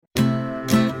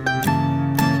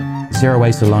Zero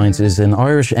Waste Alliance is an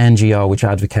Irish NGO which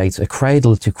advocates a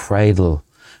cradle-to-cradle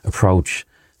approach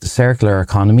to circular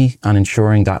economy and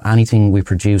ensuring that anything we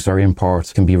produce or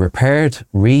import can be repaired,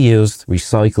 reused,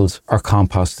 recycled or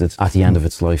composted at the end of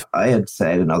its life. I had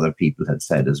said, and other people had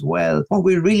said as well, what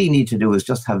we really need to do is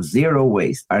just have zero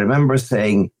waste. I remember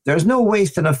saying, there's no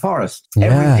waste in a forest.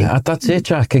 Yeah, that's it,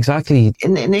 Jack, exactly.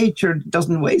 In nature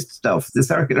doesn't waste stuff, the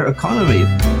circular economy.